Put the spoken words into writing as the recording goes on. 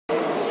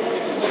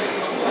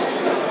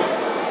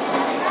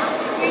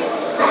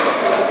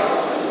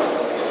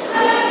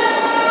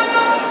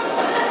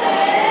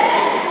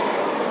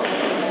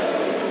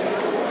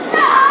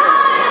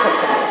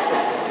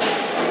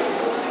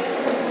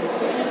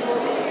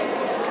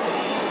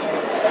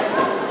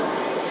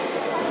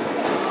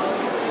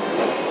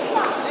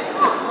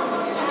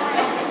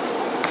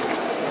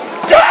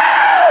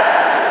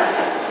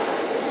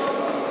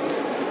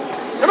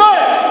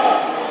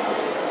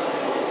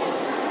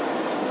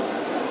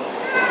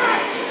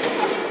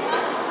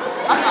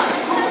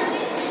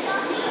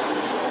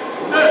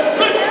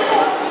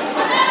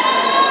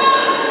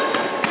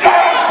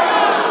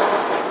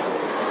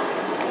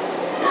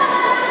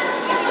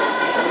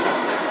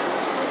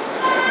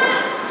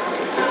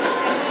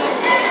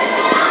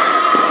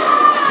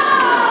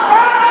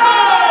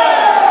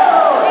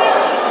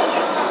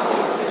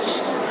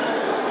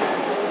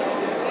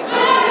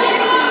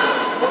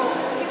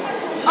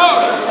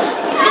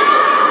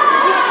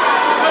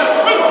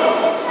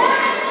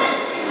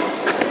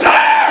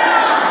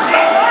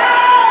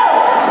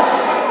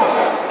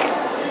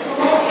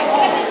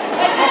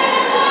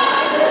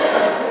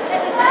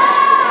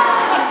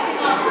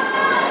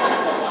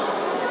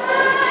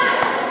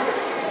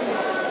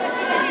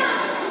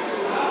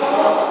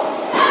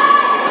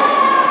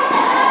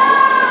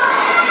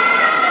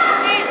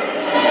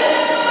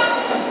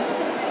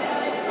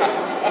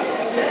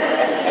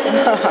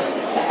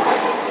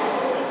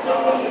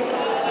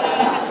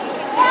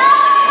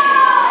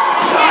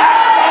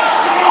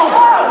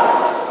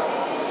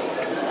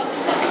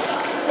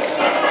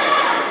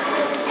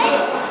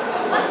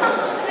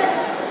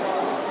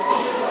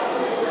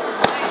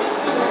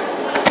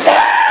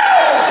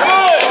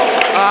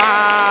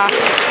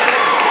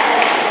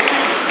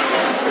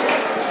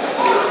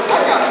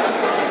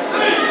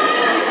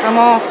Come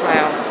on,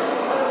 Raphael.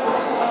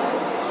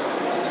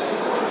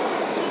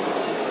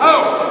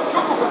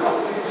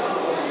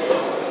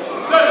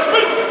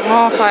 Come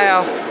on,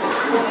 Raphael.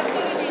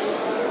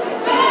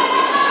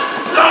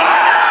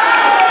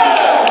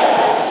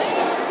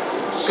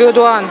 Good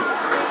one.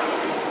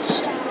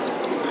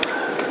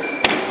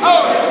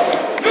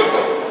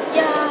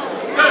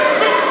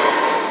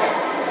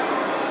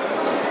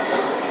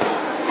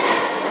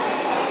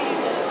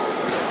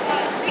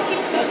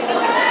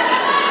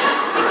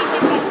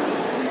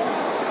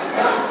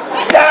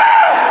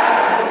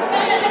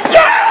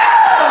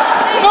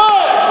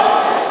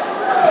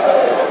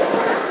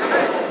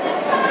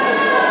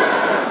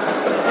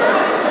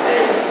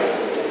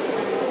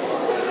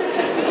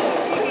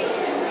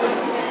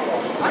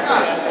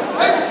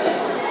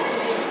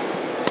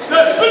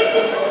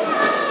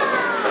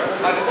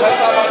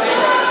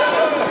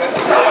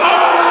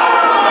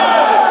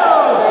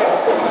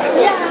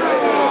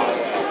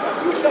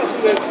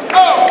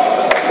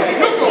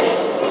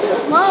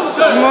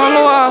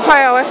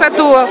 Raphael, essa é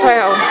tua,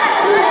 Raphael.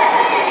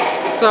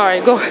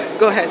 Sorry, go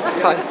ahead,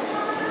 sorry.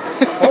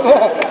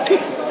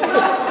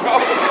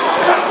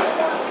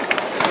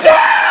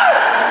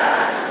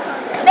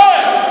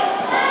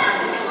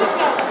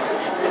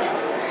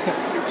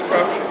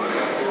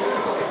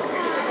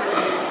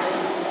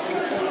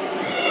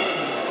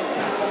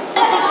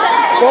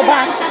 Go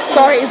back.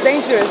 Sorry, it's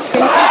dangerous.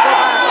 Can you please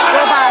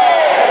go back?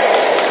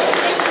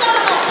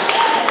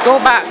 Go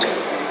back.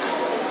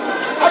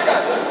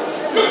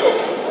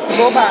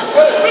 Go back.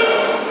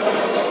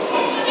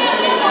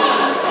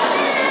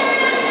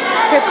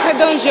 C'est très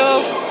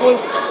dangereux.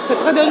 C'est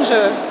très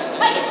dangereux.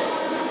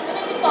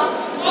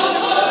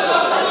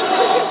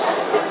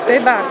 Stay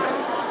back.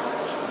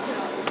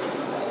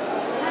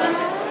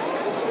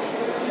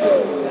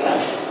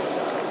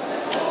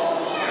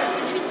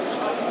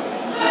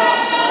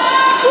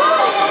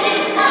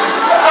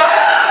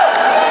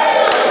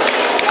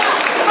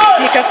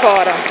 Fica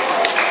fora.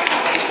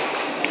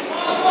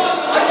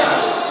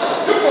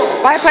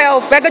 Vai,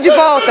 Raphael, pega de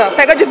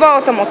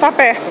volta, amor, tá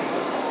perto.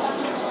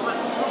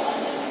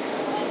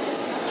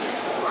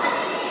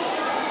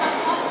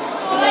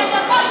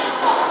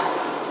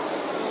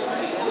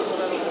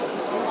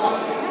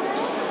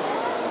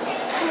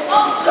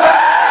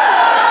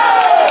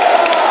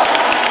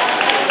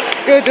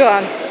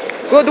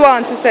 Good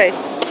one to say.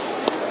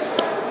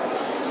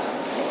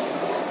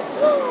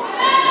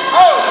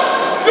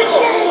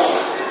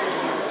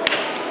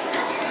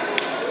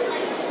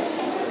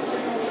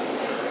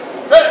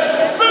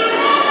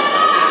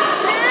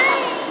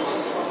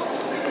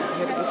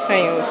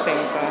 Sem o sem,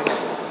 cara.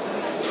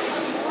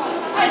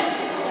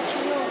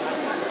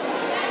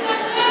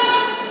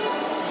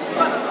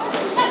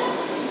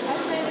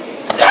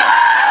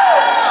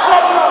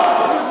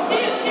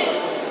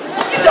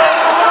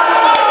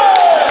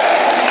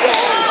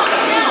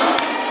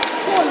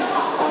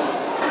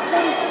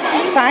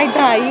 Sai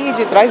daí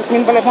de trás, esse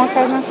menino vai levar uma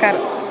casa na cara.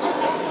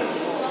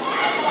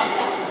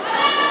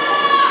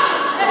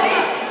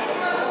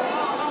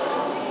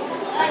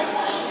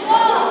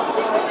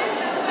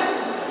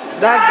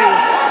 Davi.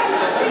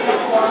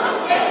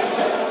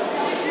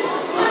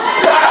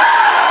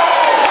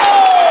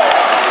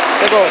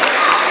 Pegou.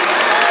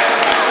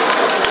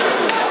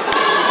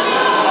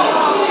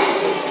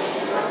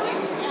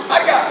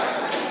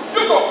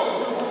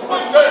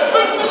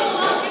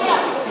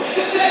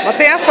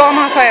 Botei a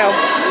forma, Raphael.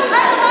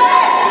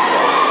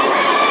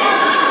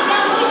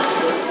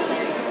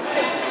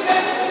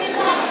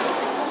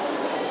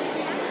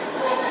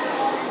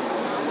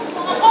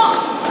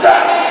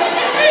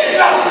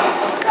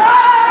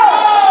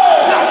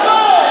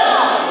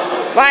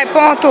 Vai,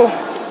 ponto.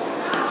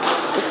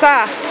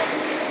 Puxar.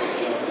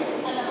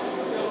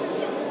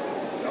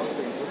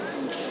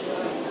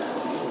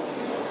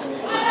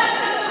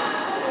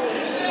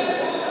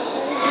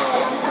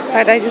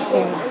 Sai daí de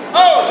cima.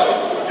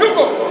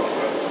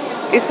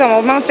 Isso,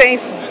 amor, mantém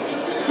isso.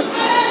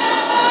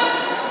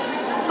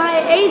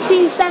 By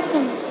 18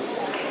 seconds.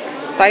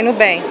 Tá indo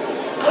bem.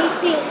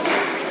 18.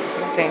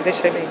 Mantém,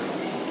 deixa ele aí.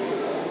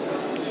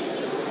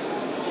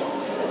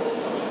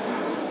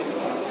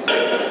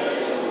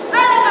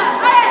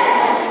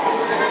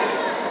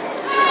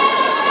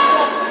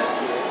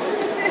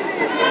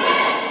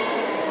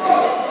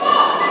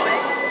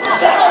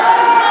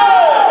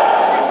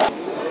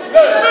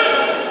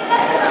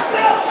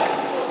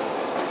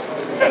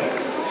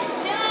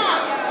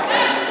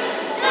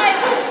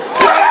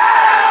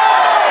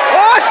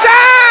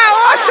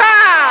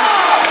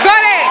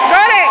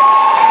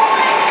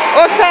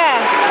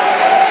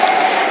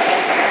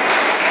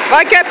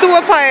 Vai que é tua,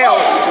 Rafael.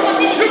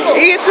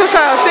 Isso,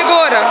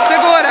 segura,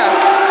 segura.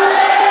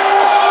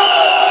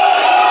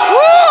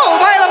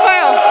 Vai,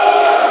 Rafael.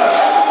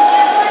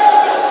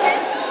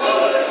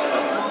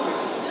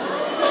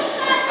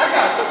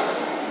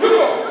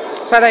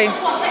 Sai daí.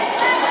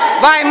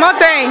 Vai,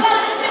 mantém.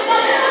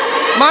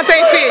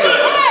 Mantém, filho.